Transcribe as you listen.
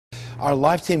Our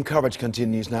live team coverage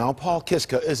continues now. Paul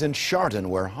Kiska is in Chardon,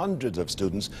 where hundreds of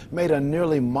students made a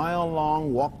nearly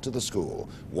mile-long walk to the school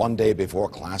one day before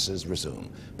classes resume.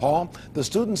 Paul, the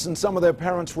students and some of their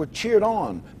parents were cheered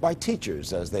on by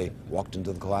teachers as they walked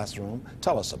into the classroom.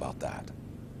 Tell us about that.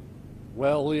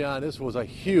 Well, Leon, this was a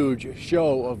huge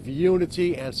show of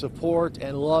unity and support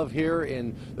and love here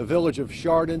in the village of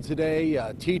Chardon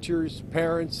today. Teachers,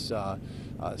 parents,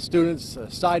 students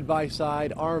side by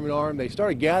side, arm in arm. They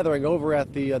started gathering over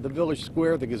at the village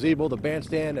square, the gazebo, the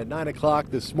bandstand at 9 o'clock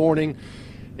this morning.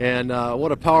 And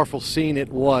what a powerful scene it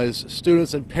was.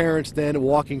 Students and parents then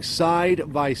walking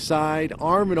side by side,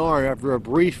 arm in arm after a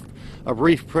brief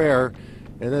prayer.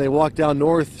 And then they walked down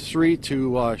North Street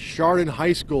to Chardon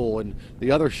High School and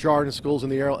the other Chardon schools in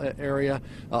the area.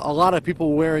 A lot of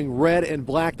people wearing red and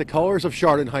black, the colors of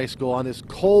Chardon High School, on this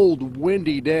cold,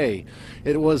 windy day.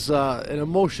 It was an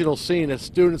emotional scene as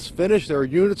students finished their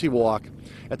unity walk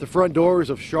at the front doors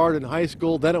of Chardon High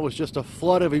School. Then it was just a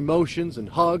flood of emotions and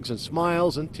hugs and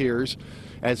smiles and tears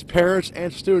as parents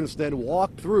and students then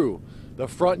walked through the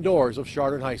front doors of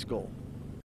Chardon High School.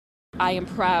 I am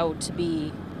proud to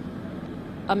be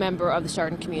a member of the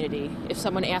Chardon community. If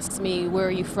someone asks me, where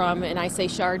are you from, and I say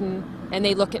Chardon, and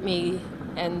they look at me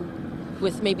and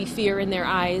with maybe fear in their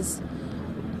eyes,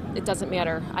 it doesn't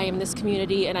matter. I am this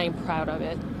community and I am proud of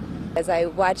it. As I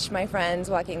watch my friends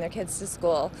walking their kids to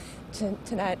school,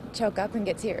 to not choke up and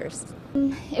get tears.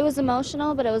 It was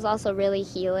emotional, but it was also really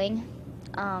healing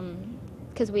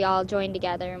because we all joined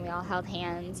together and we all held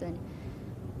hands and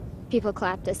people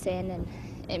clapped us in, and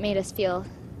it made us feel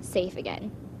safe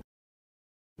again.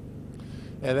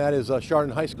 And that is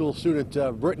Chardon High School student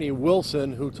Brittany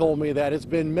Wilson, who told me that it's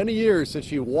been many years since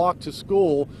she walked to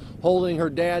school holding her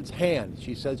dad's hand.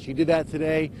 She said she did that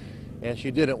today and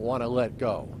she didn't want to let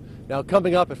go. Now,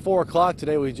 coming up at 4 o'clock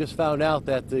today, we just found out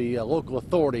that the local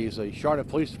authorities, the Chardon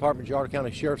Police Department, Chardon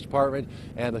County Sheriff's Department,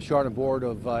 and the Chardon Board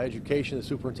of Education, the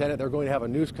superintendent, they're going to have a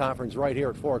news conference right here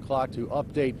at 4 o'clock to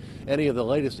update any of the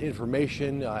latest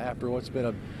information after what's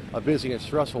been a busy and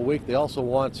stressful week. They also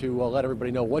want to let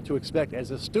everybody know what to expect as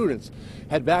the students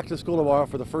head back to school tomorrow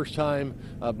for the first time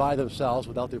by themselves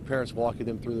without their parents walking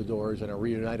them through the doors, and are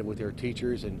reunited with their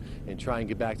teachers and try and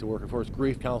get back to work. Of course,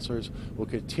 grief counselors will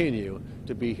continue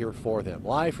to be here for them.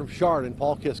 Live from Chardon,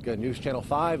 Paul Kiska, News Channel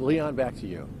 5. Leon, back to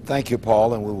you. Thank you,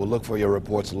 Paul, and we will look for your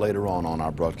reports later on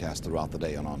our broadcast throughout the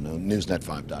day and on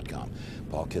Newsnet5.com.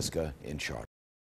 Paul Kiska in Chardon.